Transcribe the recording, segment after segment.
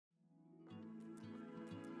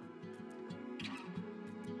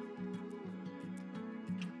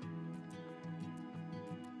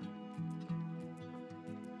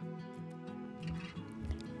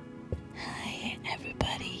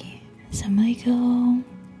Assalamualaikum.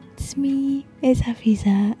 It's me. It's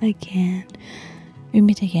Hafiza again. We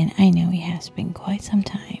meet again. I know it has been quite some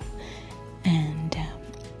time, and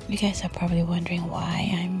you guys are probably wondering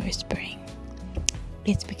why I'm whispering.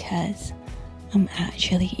 It's because I'm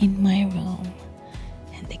actually in my room,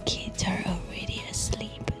 and the kids are already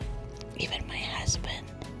asleep. Even my husband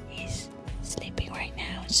is sleeping right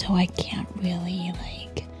now, so I can't really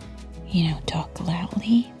talk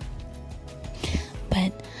loudly.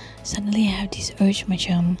 But suddenly I have this urge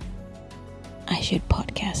macam I should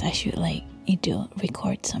podcast, I should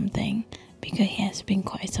record something, because it has been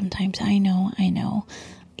quite some time. I know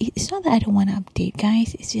it's not that I don't want to update,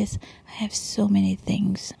 guys. It's just I have so many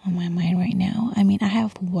things on my mind right now. I mean, I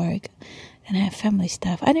have work and I have family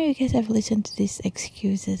stuff. I know you guys have listened to these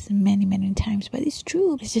excuses many times, but it's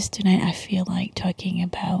true. It's just tonight I feel like talking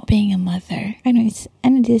about being a mother. I know it's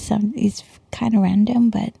kind of random,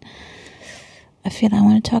 but I feel I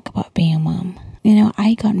want to talk about being a mom.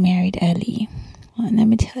 I got married early. Well, let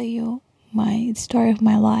me tell you my story of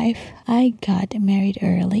my life. I got married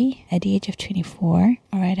early at the age of 24,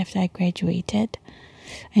 right after I graduated.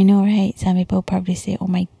 I know, right? Some people probably say, oh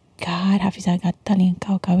my God, Hafiza gatal yang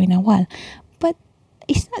kau kahwin awal. But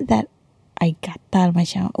it's not that I gatal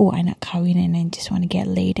macam, oh, I nak kahwin and I just want to get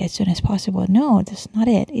laid as soon as possible. No, that's not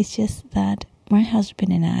it. It's just that my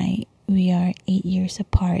husband and I, we are 8 years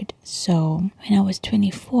apart. So when I was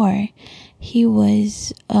 24, he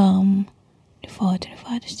was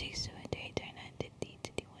 26,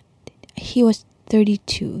 he was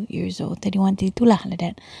 32 years old. 31, 32 lah, like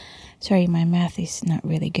that. Sorry, my math is not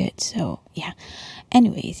really good. So yeah.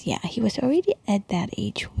 Anyways, yeah, he was already at that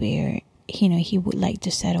age where he would like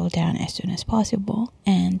to settle down as soon as possible.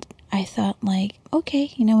 And I thought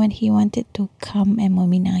okay, when he wanted to come and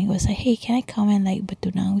meminang, he was like, hey, can I come and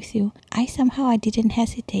bertunang with you? I didn't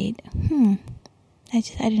hesitate. I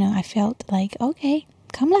don't know. I felt like, okay,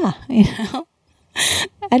 come lah,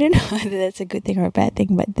 I don't know whether that's a good thing or a bad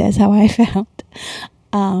thing, but that's how I felt.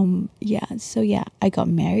 So I got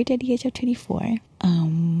married at the age of 24.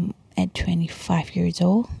 At 25 years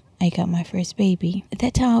old, I got my first baby. At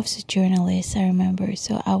that time, I was a journalist, I remember.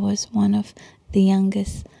 So I was one of the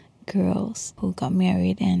youngest girls who got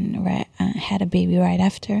married and had a baby right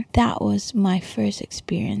after. That was my first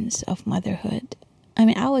experience of motherhood. I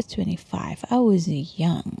mean, I was 25. I was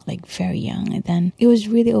young, very young. And then it was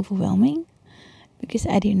really overwhelming because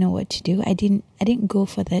I didn't know what to do. I didn't go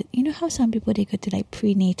for that. You know how some people, they go to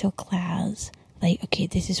prenatal class. Okay,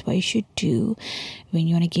 this is what you should do when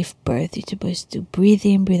you want to give birth. You're supposed to breathe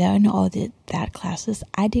in, breathe out, and all that classes.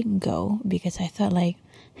 I didn't go because I thought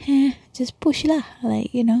just push lah,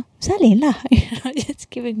 salin lah, just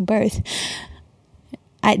giving birth.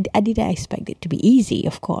 I didn't expect it to be easy,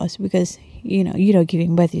 of course, because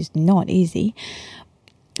giving birth is not easy.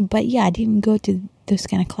 But yeah, I didn't go to those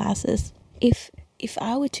kind of classes. If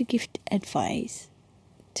I were to give advice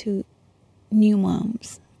to new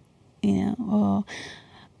moms,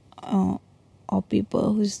 or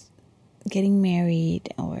people who's getting married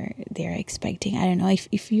or they're expecting, I don't know,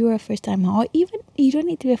 if you're a first time mom, or even you don't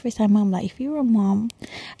need to be a first time mom, if you're a mom,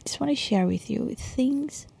 I just want to share with you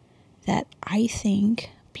things that I think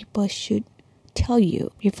people should tell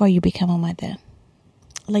you before you become a mother.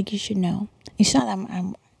 You should know. It's not that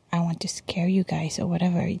I want to scare you guys or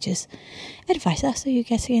whatever. It's just advice so you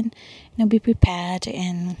guys can be prepared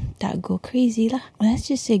and not go crazy lah. Let's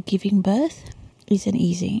just say giving birth isn't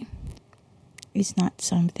easy. It's not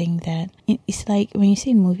something that it's like when you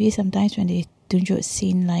see in movies, sometimes when they tunjuk a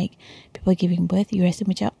scene people giving birth, you rasa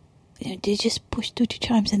macam they just push 2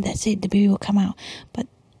 times and that's it, the baby will come out. But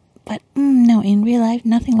no, in real life,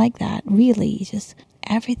 nothing like that. Really, it's just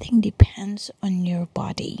everything depends on your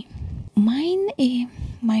body.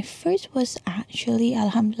 My first was actually,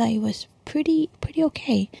 alhamdulillah, it was pretty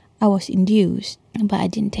okay. I was induced, but I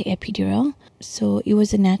didn't take epidural, so it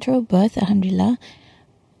was a natural birth, alhamdulillah.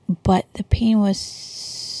 But the pain was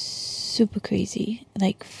super crazy,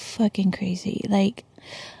 fucking crazy.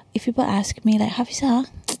 If people ask me Hafiza,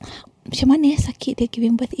 macam mana sakit dia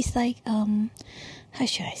giving birth, it's how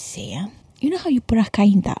should I say, you know how you perah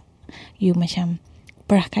kain tak? You macam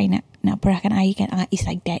perah kain nak perahkan air kan, it's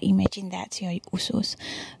like that. Imagine that's your usus.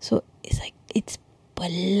 So it's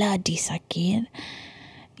bloody sakit.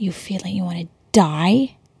 You feel like you want to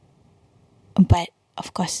die, but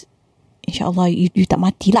of course, inshallah, you tak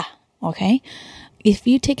mati lah. Okay, if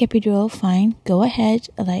you take epidural, fine, go ahead.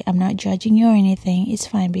 I'm not judging you or anything. It's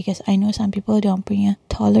fine, because I know some people don't bring a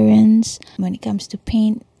tolerance when it comes to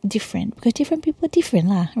pain. Different, because different people different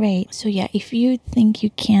lah, right? So yeah, if you think you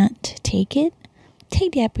can't take it,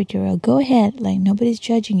 take the epidural. Go ahead. Nobody's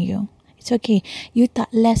judging you. It's okay. You're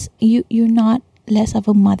not less of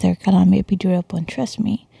a mother kalau ambil epidural pun. Trust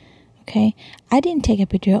me. Okay? I didn't take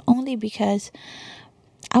epidural only because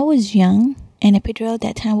I was young and epidural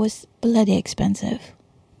that time was bloody expensive.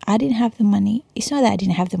 I didn't have the money. It's not that I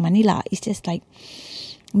didn't have the money lah. It's just like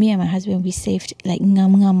me and my husband, we saved like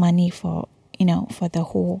ngam money for, for the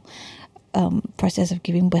whole process of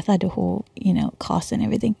giving birth, the whole, cost and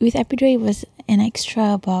everything. With epidural, it was an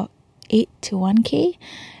extra about 8 to 1K.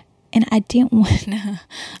 And I didn't want to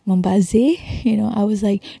membazir. I was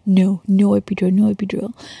like, no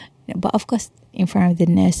epidural. But of course, in front of the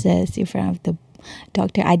nurses, in front of the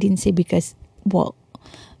doctor, I didn't say because, well,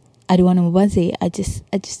 I don't want to membazir.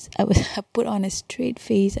 I put on a straight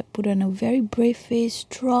face. I put on a very brave face,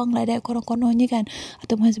 strong like that. Kono-kononya kan. I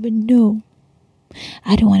told my husband, no,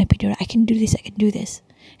 I don't want epidural. I can do this.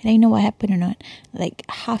 And you know what happened or not? Like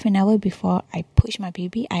half an hour before I pushed my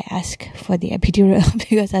baby, I asked for the epidural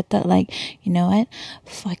because I thought like, you know what?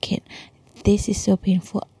 Fuck it. This is so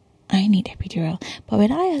painful. I need epidural. But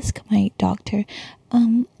when I asked my doctor,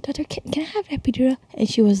 doctor, can I have epidural? And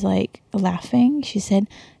she was like laughing. She said,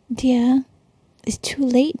 dear, it's too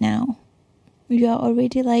late now. You are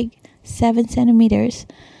already like 7 centimeters.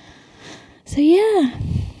 So yeah,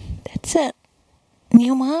 that's it.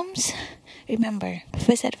 New moms, remember,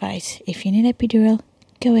 first advice, if you need epidural,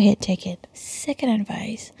 go ahead, take it. Second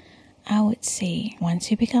advice, I would say, once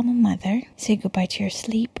you become a mother, say goodbye to your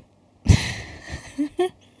sleep.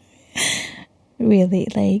 Really,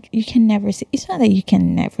 like, you can never sleep. It's not that you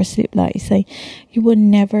can never sleep, like, it's like, you will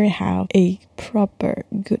never have a proper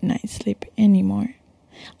good night's sleep anymore.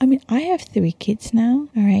 I mean, I have 3 kids now,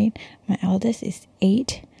 alright? My eldest is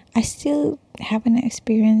 8. I still haven't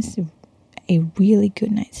experienced a really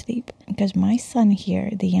good night's sleep because my son here,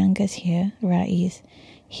 the youngest here, Raiz,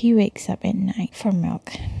 he wakes up at night for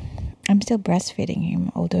milk. I'm still breastfeeding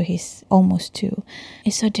him, although he's almost 2.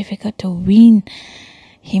 It's so difficult to wean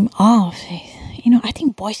him off. I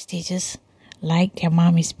think boys, they just like their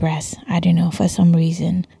mommy's breast. I don't know, for some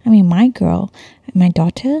reason. I mean, my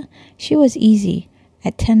daughter, she was easy.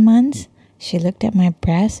 At 10 months, she looked at my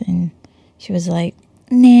breast and she was like,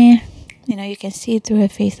 nah. You can see it through her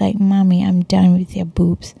face like, mommy, I'm done with your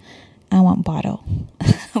boobs. I want bottle.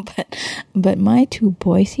 but my 2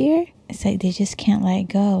 boys here, it's like they just can't let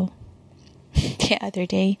go. The other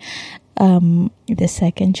day, the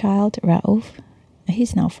second child, Rauf,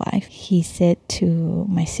 he's now 5. He said to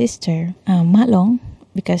my sister, Matlong,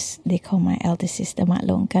 because they call my eldest sister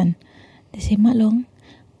Matlong kan. They say, Matlong,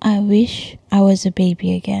 I wish I was a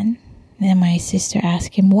baby again. Then my sister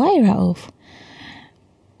asked him, why, Rauf?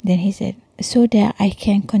 Then he said, so that I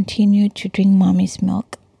can continue to drink mommy's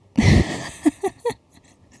milk.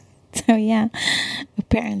 So yeah,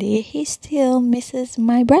 apparently he still misses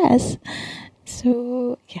my breast.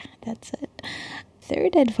 So yeah, that's it.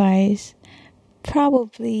 Third advice,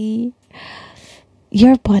 probably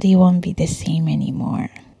your body won't be the same anymore.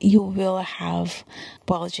 You will have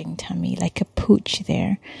bulging tummy, like a pooch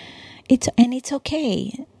there. It's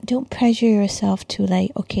okay. Don't pressure yourself to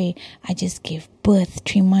like, okay, I just gave birth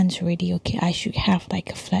 3 months already. Okay, I should have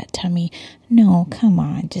like a flat tummy. No, come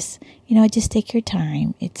on. Just take your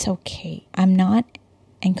time. It's okay. I'm not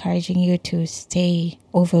encouraging you to stay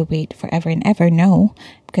overweight forever and ever. No,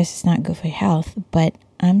 because it's not good for health. But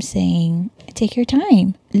I'm saying take your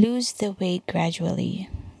time. Lose the weight gradually.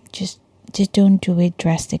 Just don't do it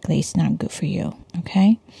drastically. It's not good for you.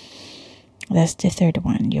 Okay? That's the third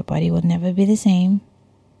one. Your body will never be the same.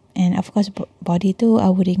 And of course, body too, I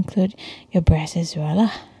would include your breast as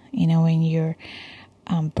well. When you're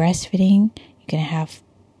breastfeeding, you're going to have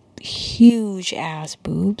huge ass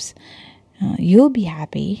boobs. You'll be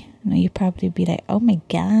happy. You'll probably be like, oh my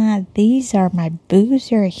God, these are my boobs.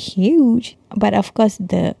 They're huge. But of course,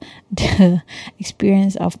 the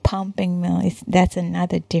experience of pumping milk, that's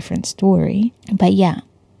another different story. But yeah,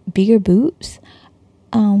 bigger boobs.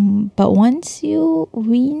 But once you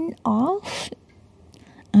wean off,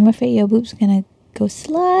 I'm afraid your boob's gonna go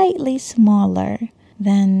slightly smaller.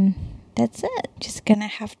 Then that's it. Just gonna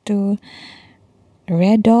have to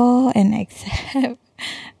redor and accept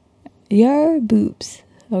your boobs.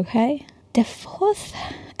 Okay? The fourth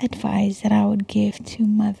advice that I would give to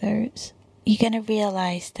mothers, you're gonna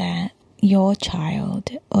realize that your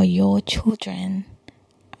child or your children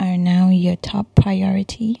are now your top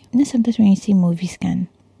priority. Sometimes when you see movies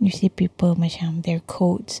you see people macam their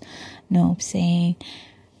quotes, saying,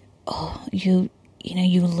 oh, you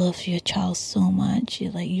love your child so much. You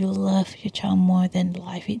love your child more than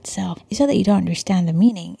life itself. It's not that you don't understand the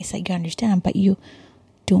meaning. It's like you understand, but you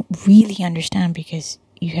don't really understand because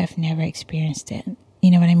you have never experienced it. You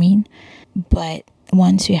know what I mean? But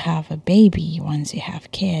once you have a baby, once you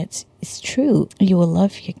have kids, it's true. You will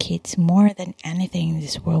love your kids more than anything in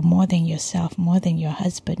this world, more than yourself, more than your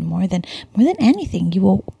husband, more than anything. You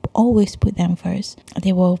will always put them first.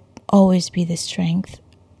 They will always be the strength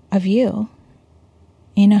of you.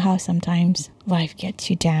 You know how sometimes life gets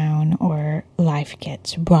you down, or life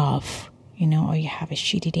gets rough, or you have a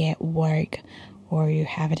shitty day at work, or you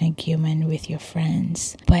have an argument with your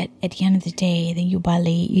friends. But at the end of the day, then you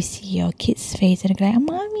balik, you see your kid's face and you're like,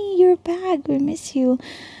 Mommy, you're back, we miss you.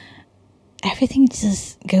 Everything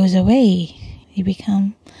just goes away. You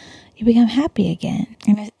become happy again.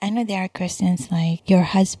 And I know there are questions like your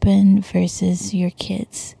husband versus your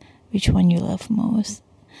kids, which one you love most.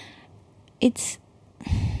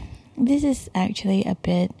 This is actually a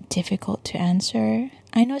bit difficult to answer.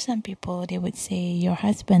 I know some people, they would say your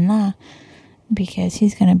husband lah, because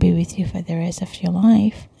he's going to be with you for the rest of your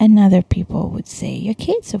life. And other people would say your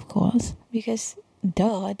kids, of course, because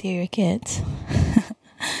duh, they're your kids.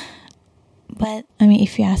 But I mean,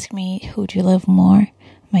 if you ask me, who do you love more,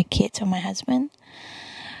 my kids or my husband?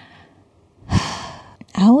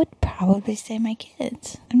 I would probably say my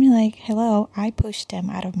kids. I mean, like, hello, I pushed them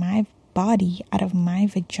out of my body, out of my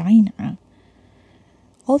vagina.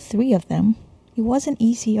 All three of them. It wasn't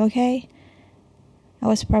easy, okay? I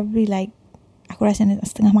was probably like, aku rasa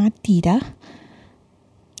setengah mati dah.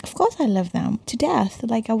 Of course I love them to death.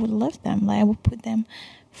 Like, I would love them. Like, I would put them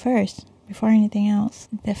first before anything else.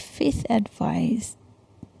 The fifth advice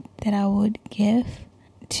that I would give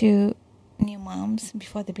to new moms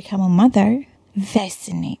before they become a mother: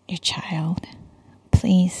 vaccinate your child,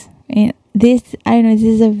 please. I know this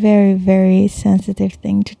is a very, very sensitive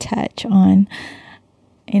thing to touch on.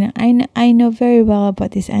 I know very well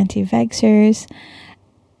about these anti-vaxxers.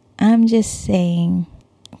 I'm just saying,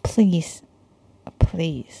 please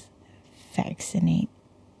vaccinate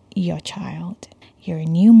your child. You're a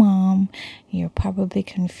new mom. You're probably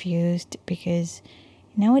confused because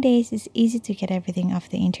nowadays it's easy to get everything off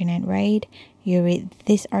the internet, right? You read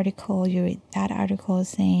this article, you read that article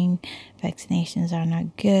saying vaccinations are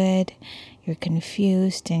not good. You're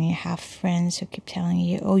confused and you have friends who keep telling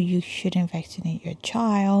you, oh, you shouldn't vaccinate your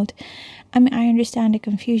child. I mean, I understand the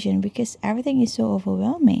confusion because everything is so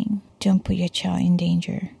overwhelming. Don't put your child in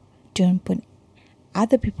danger. Don't put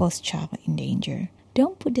other people's child in danger.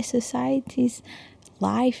 Don't put the society's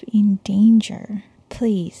life in danger.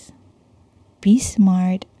 Please, be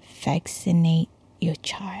smart. Vaccinate your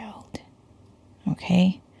child.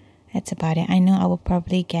 Okay? That's about it. I know I will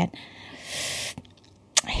probably get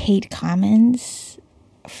hate comments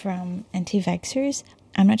from anti-vaxxers.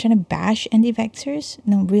 I'm not trying to bash anti-vaxxers.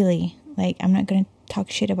 No, really. Like, I'm not going to talk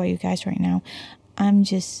shit about you guys right now. I'm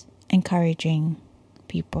just encouraging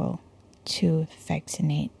people to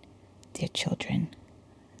vaccinate their children.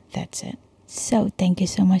 That's it. So, thank you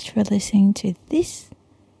so much for listening to this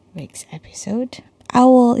week's episode. I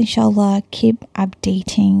will, inshallah, keep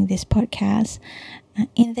updating this podcast.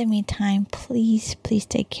 In the meantime, please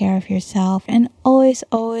take care of yourself and always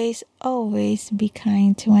be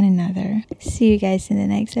kind to one another. See you guys in the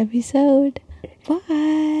next episode.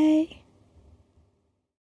 Bye.